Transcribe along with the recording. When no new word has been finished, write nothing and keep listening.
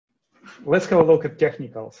let's have a look at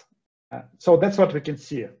technicals. So that's what we can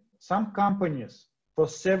see. Some companies for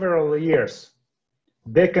several years,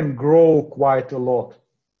 they can grow quite a lot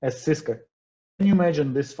as Cisco. Can you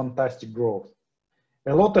imagine this fantastic growth?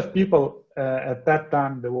 A lot of people at that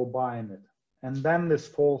time, they were buying it. And then this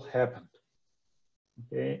fall happened.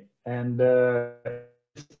 Okay. And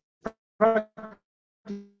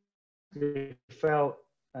it fell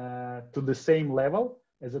to the same level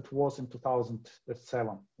as it was in 2007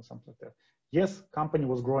 or something like that. Yes, company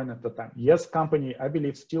was growing at the time. Yes, company, I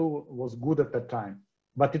believe, still was good at the time,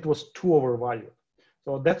 but it was too overvalued.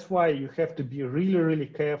 So that's why you have to be really, really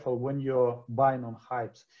careful when you're buying on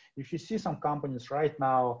hypes. If you see some companies right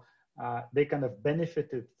now, they kind of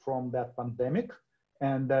benefited from that pandemic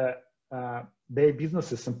and their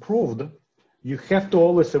businesses improved, you have to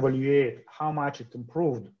always evaluate how much it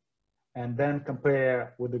improved and then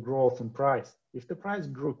compare with the growth in price. If the price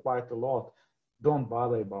grew quite a lot, don't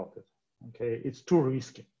bother about it. Okay, it's too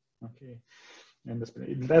risky. Okay, and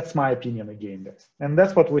that's my opinion again, guys. And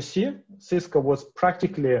that's what we see. Cisco was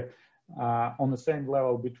practically on the same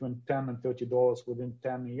level between $10 and $30 within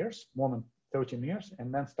 10 years, more than 13 years,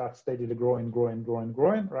 and then start steadily growing,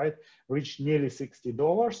 right? Reached nearly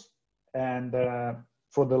 $60. And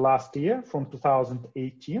for the last year, from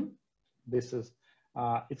 2018, this is,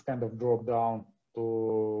 it's kind of dropped down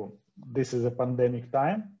to, this is a pandemic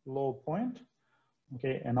time, low point.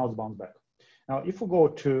 Okay, and now it's bounced back. Now, if we go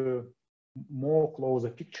to more closer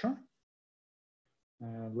picture,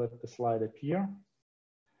 let the slide appear.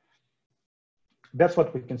 That's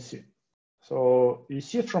what we can see. So you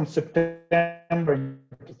see from September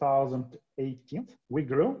 2018, we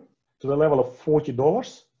grew to the level of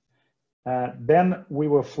 $40. Then we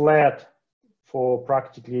were flat for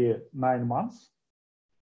practically 9 months.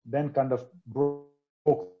 Then kind of broke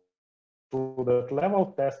through that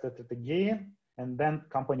level, tested it again, and then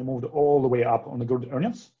company moved all the way up on the good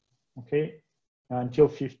earnings, okay, until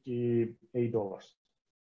 $58,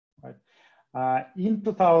 right? In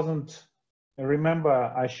 2000,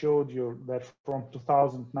 remember I showed you that from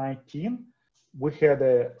 2019, we had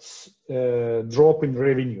a drop in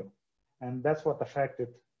revenue, and that's what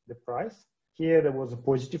affected the price. Here there was a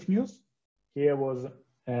positive news. Here was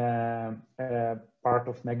a part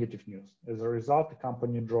of negative news. As a result, the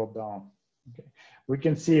company dropped down. Okay, we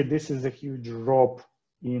can see this is a huge drop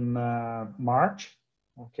in March.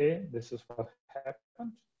 Okay, this is what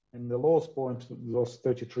happened. And the lowest point was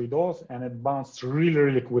 $33, and it bounced really,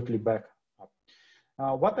 really quickly back up.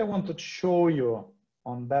 What I wanted to show you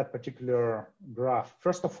on that particular graph,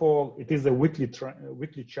 first of all, it is a weekly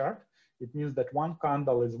chart. It means that one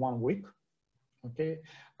candle is 1 week. Okay,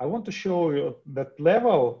 I want to show you that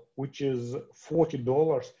level, which is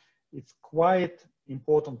 $40. It's quite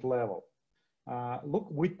important level. Look,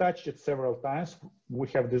 we touched it several times. We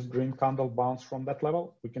have this green candle bounce from that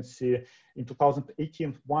level. We can see in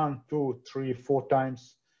 2018, 1, 2, 3, 4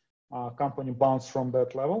 times company bounced from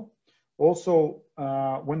that level. Also,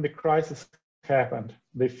 when the crisis happened,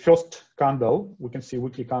 the first candle, we can see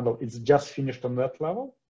weekly candle, it's just finished on that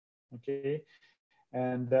level. Okay,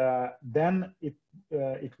 and then it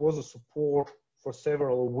was a support for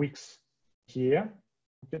several weeks here.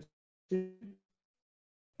 You can see.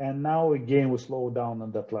 And now again, we slow down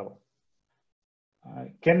on that level.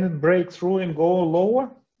 Can it break through and go lower?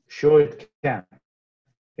 Sure, it can.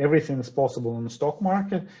 Everything is possible in the stock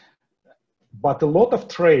market, but a lot of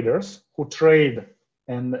traders who trade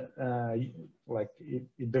and like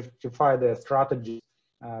identify their strategy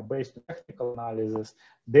based on technical analysis,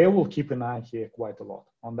 they will keep an eye here quite a lot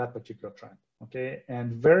on that particular trend. Okay,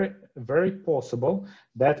 and very, very possible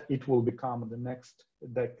that it will become the next,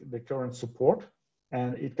 the current support,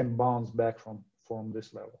 and it can bounce back from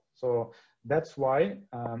this level. So that's why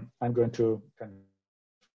I'm going to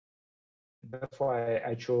that's why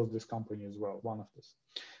I chose this company as well, one of this.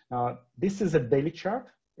 Now, this is a daily chart.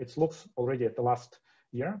 It looks already at the last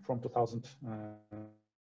year from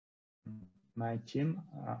 2019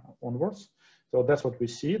 onwards. So that's what we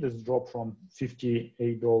see, this drop from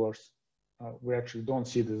 $58. We actually don't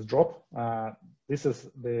see this drop. This is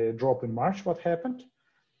the drop in March, what happened.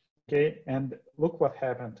 Okay, and look what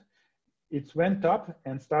happened. It went up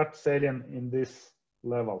and started selling in these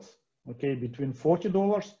levels, okay, between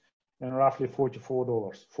 $40 and roughly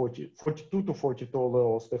 $44, 42 to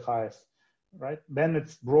 $42 the highest, right? Then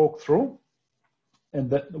it broke through and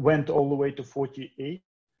that went all the way to $48.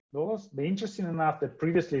 The interesting enough that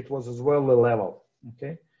previously it was as well the level,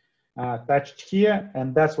 okay, touched here,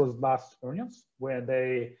 and that was last earnings where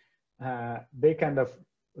they kind of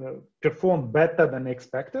performed better than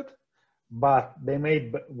expected, but they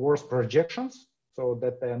made worse projections so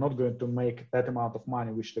that they are not going to make that amount of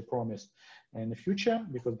money which they promised in the future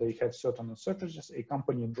because they have certain uncertainties. A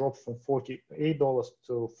company dropped from $48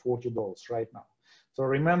 to $40 right now. So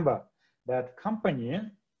remember that company,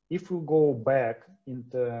 if we go back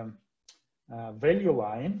into value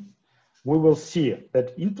line, we will see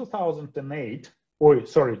that in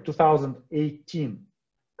 2018,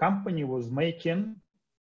 company was making,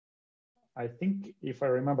 I think, if I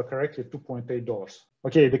remember correctly, $2.8.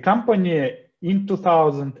 Okay, the company in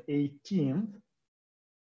 2018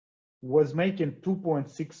 was making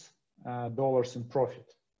 $2.6 in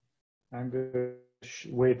profit. I'm going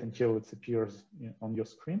to wait until it appears on your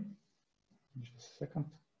screen. Just a second.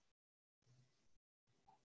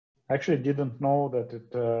 I actually didn't know that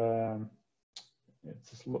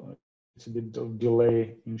it's a bit of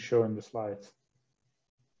delay in showing the slides.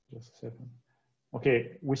 Just a second.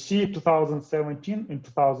 Okay, we see 2017 and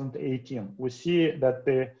 2018. We see that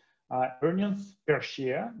the earnings per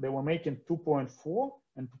share, they were making $2.4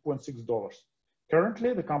 and $2.6.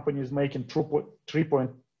 Currently, the company is making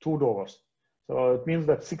 $3.2. So it means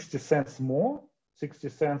that 60 cents more, 60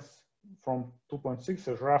 cents from 2.6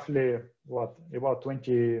 is roughly what, about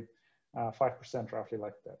 25% roughly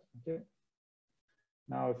like that. Okay.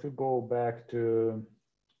 Now, if we go back to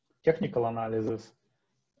technical analysis,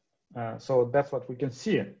 so that's what we can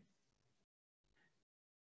see.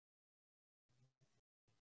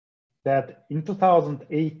 That in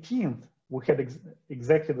 2018, we had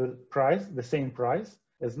exactly the same price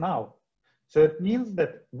as now. So it means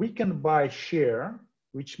that we can buy share,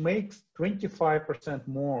 which makes 25%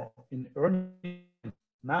 more in earnings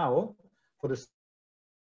now for the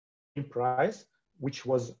same price, which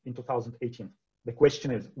was in 2018. The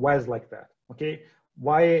question is, why is like that? Okay,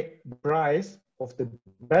 why the price of the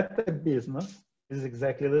better business is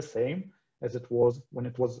exactly the same as it was when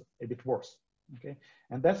it was a bit worse? Okay,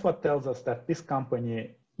 and that's what tells us that this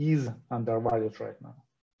company is undervalued right now.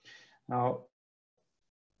 Now,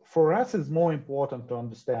 for us, it's more important to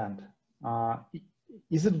understand,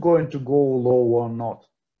 is it going to go low or not?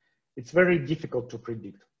 It's very difficult to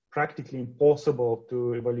predict, practically impossible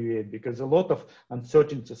to evaluate, because a lot of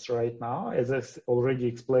uncertainties right now, as I already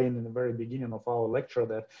explained in the very beginning of our lecture,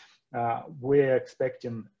 that we're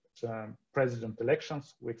expecting president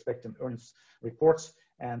elections, we're expecting earnings reports,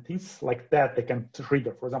 and things like that they can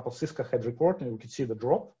trigger. For example, Cisco had reported, and we could see the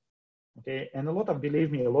drop. Okay, and a lot of,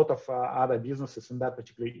 believe me, a lot of other businesses in that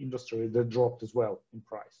particular industry, they dropped as well in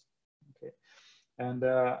price. Okay, and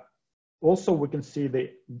also we can see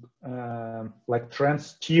the like trend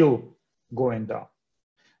still going down.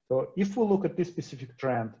 So if we look at this specific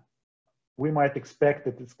trend, we might expect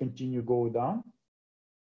that it's continue go down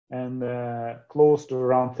and close to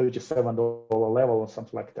around $37 level or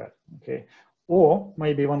something like that. Okay, or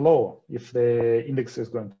maybe even lower if the index is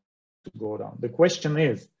going to go down. The question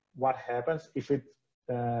is, what happens if it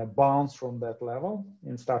bounce from that level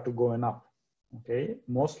and start to going up? Okay,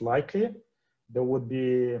 most likely there would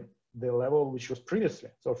be the level which was previously.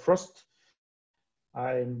 So first,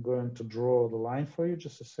 I'm going to draw the line for you,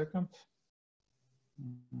 just a second.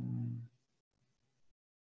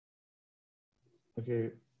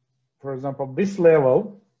 Okay, for example, this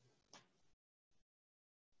level,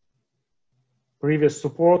 previous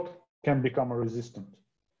support can become a resistance.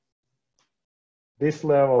 This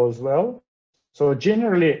level as well. So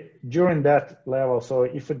generally during that level, so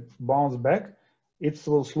if it bounces back, it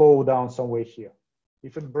will slow down somewhere here.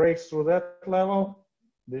 If it breaks through that level,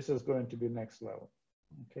 this is going to be next level.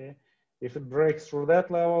 Okay. If it breaks through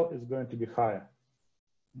that level, it's going to be higher.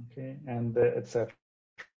 Okay, and etc.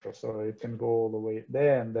 So it can go all the way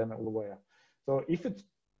there and then all the way up. So if it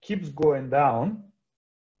keeps going down,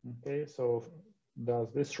 okay, so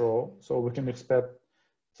does this roll, so we can expect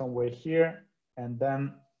somewhere here and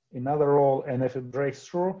then another roll, and if it breaks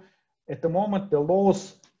through, at the moment the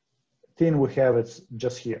lowest thing we have is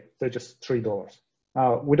just here, so just $3.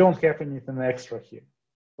 We don't have anything extra here,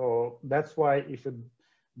 so that's why if it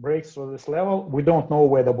breaks through this level, we don't know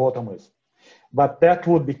where the bottom is, but that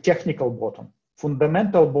would be technical bottom.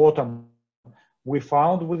 Fundamental bottom we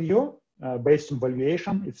found with you based on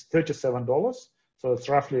valuation, it's $37, so it's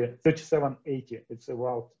roughly $37.80. It's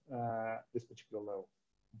about this particular level.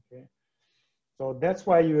 Okay. So that's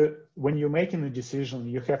why when you're making a decision,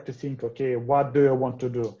 you have to think, okay, what do I want to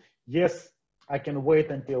do? Yes, I can wait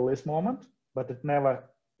until this moment, but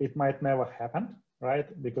it might never happen, right?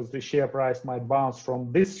 Because the share price might bounce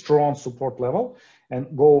from this strong support level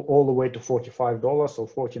and go all the way to $45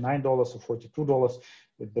 or $49 or $42.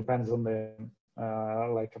 It depends on the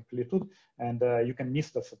like amplitude, and you can miss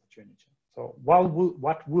this opportunity. So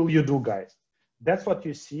what will you do, guys? That's what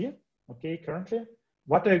you see, okay, currently.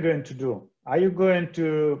 What are you going to do? Are you going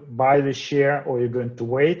to buy the share or you're going to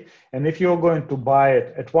wait? And if you're going to buy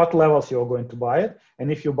it, at what levels you're going to buy it?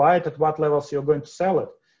 And if you buy it, at what levels you're going to sell it?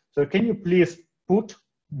 So can you please put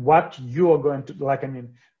what you are going to, like, I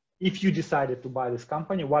mean, if you decided to buy this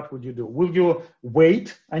company, what would you do? Will you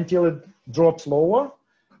wait until it drops lower?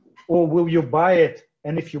 Or will you buy it?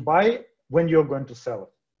 And if you buy it, when you're going to sell it?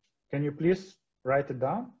 Can you please write it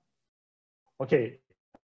down? Okay.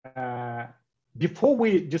 Before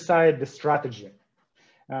we decide the strategy,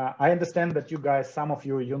 I understand that you guys, some of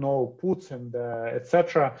you, you know puts and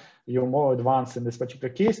etc. You're more advanced in this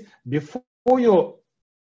particular case. Before you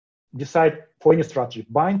decide for any strategy,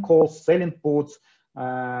 buying calls, selling puts,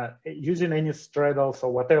 using any straddles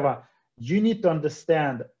or whatever, you need to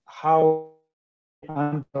understand how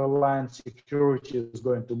underlying security is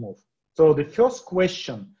going to move. So the first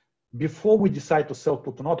question, before we decide to sell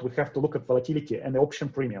put or not, we have to look at volatility and the option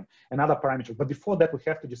premium and other parameters. But before that, we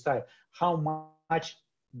have to decide how much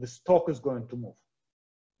the stock is going to move.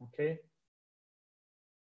 Okay.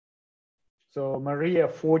 So Maria,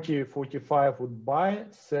 40, 45 would buy,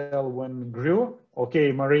 sell when it grew.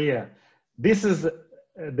 Okay, Maria, this is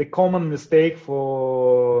the common mistake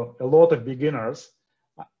for a lot of beginners.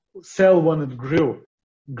 Sell when it grew.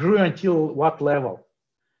 Grew until what level?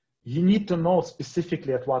 You need to know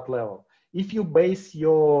specifically at what level. If you base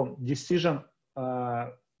your decision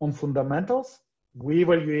on fundamentals, we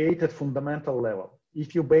evaluate at fundamental level.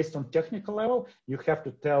 If you based on technical level, you have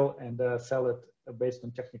to tell and sell it based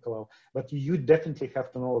on technical level. But you definitely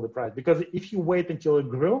have to know the price, because if you wait until it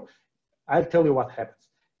grew, I'll tell you what happens.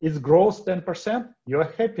 It grows 10%, you're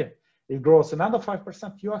happy. It grows another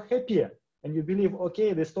 5%, you are happier. And you believe,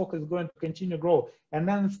 okay, the stock is going to continue to grow. And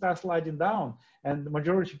then it starts sliding down. And the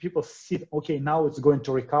majority of people see, okay, now it's going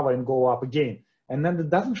to recover and go up again. And then it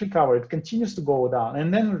doesn't recover, it continues to go down.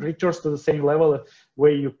 And then it returns to the same level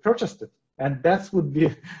where you purchased it. And that would be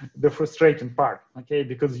the frustrating part, okay?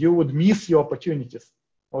 Because you would miss your opportunities.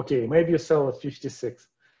 Okay, maybe you sell at 56.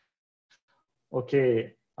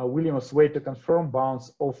 Okay, Williams, wait to confirm,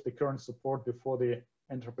 bounce off the current support before the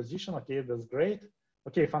enter position. Okay, that's great.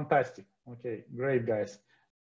 Okay, fantastic. Okay, great, guys.